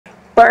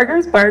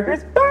Burgers,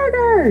 burgers,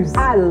 burgers!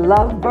 I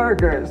love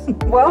burgers.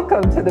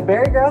 Welcome to the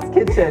BariGirls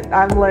Kitchen.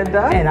 I'm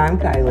Linda. And I'm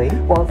Kylie.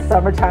 Well,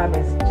 summertime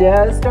is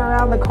just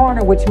around the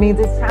corner, which means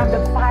it's time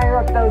to fire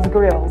up those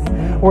grills.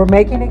 We're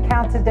making it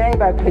count today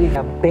by putting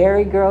a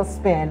BariGirls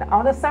spin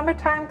on a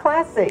summertime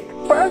classic,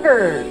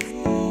 burgers.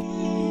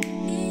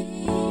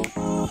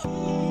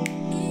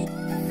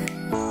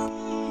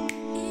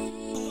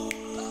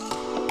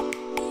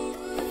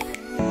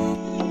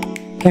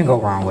 Can't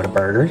go wrong with the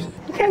burgers.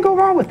 You can't go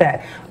wrong with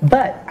that.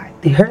 But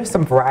here's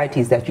some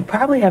varieties that you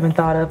probably haven't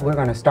thought of. We're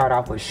going to start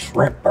off with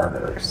shrimp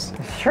burgers.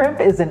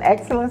 Shrimp is an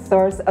excellent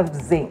source of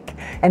zinc,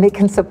 and it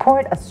can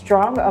support a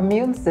strong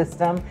immune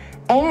system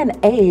and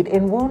aid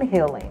in wound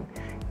healing.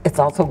 It's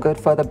also good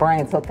for the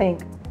brain, so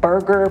think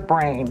burger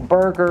brain,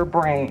 burger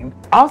brain.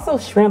 Also,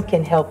 shrimp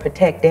can help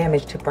protect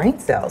damage to brain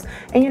cells.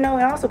 And you know,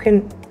 it also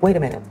can, wait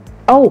a minute.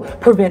 Oh,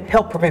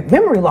 help prevent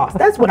memory loss.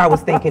 That's what I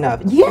was thinking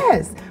of.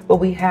 Yes, but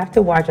we have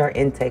to watch our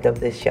intake of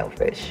this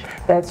shellfish.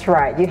 That's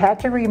right. You have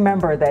to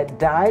remember that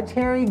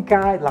dietary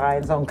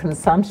guidelines on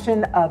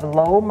consumption of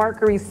low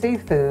mercury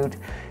seafood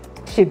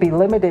should be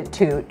limited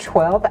to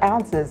 12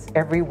 ounces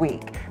every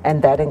week,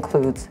 and that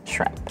includes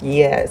shrimp.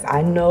 Yes,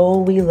 I know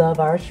we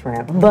love our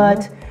shrimp,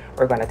 but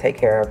we're going to take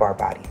care of our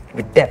body,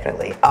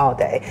 definitely, all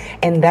day.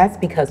 And that's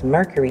because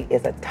mercury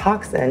is a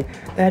toxin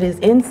that is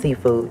in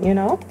seafood, you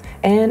know?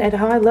 And at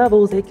high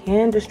levels, it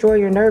can destroy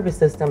your nervous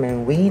system,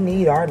 and we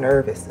need our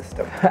nervous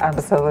system.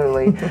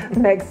 Absolutely.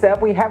 Next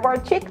up, we have our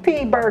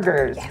chickpea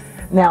burgers. Yes.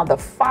 Now, the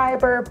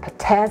fiber,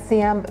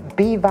 potassium,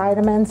 B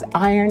vitamins,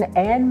 iron,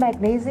 and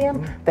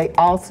magnesium, they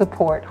all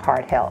support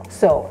heart health.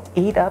 So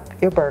eat up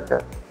your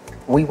burger.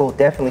 We will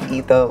definitely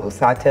eat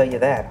those, I tell you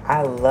that.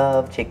 I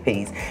love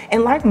chickpeas.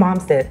 And like Mom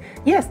said,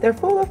 yes, they're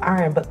full of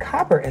iron, but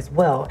copper as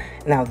well.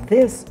 Now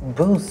this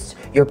boosts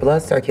your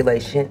blood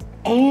circulation,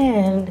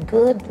 and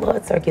good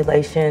blood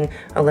circulation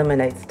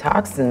eliminates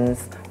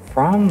toxins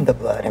from the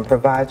blood and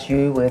provides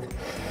you with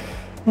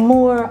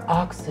more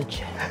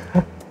oxygen.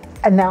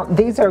 And now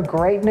these are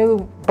great new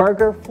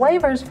burger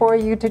flavors for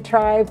you to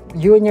try,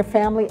 you and your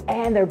family,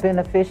 and they're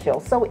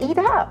beneficial. So eat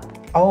up.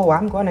 Oh,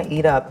 I'm going to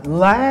eat up.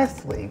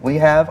 Lastly, we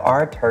have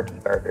our turkey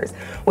burgers,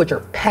 which are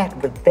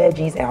packed with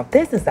veggies. Now,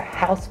 this is a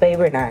house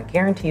favorite, and I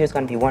guarantee you it's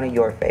going to be one of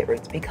your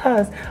favorites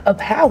because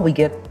of how we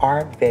get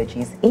our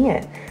veggies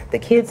in. The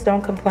kids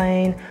don't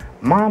complain.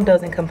 Mom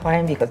doesn't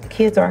complain because the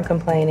kids aren't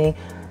complaining.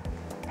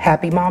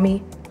 Happy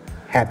mommy,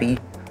 happy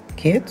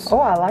kids. Oh,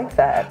 I like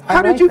that.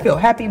 How did you feel?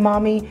 Happy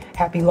mommy,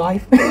 happy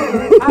life?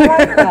 I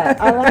like that.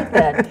 I like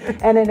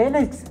that. And an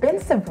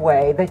inexpensive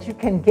way that you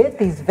can get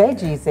these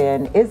veggies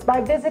in is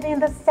by visiting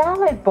the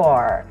salad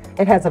bar.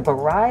 It has a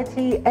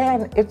variety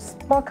and it's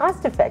more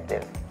cost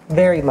effective.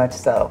 Very much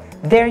so.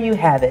 There you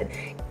have it.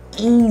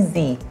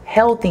 Easy,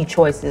 healthy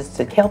choices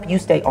to help you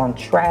stay on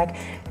track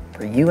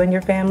for you and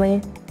your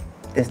family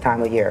this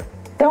time of year.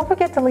 Don't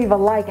forget to leave a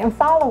like and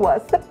follow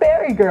us, the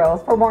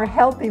BariGirls, for more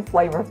healthy,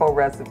 flavorful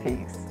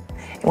recipes.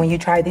 When you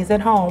try these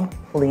at home,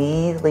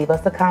 please leave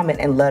us a comment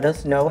and let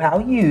us know how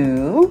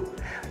you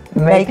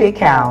make it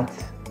count.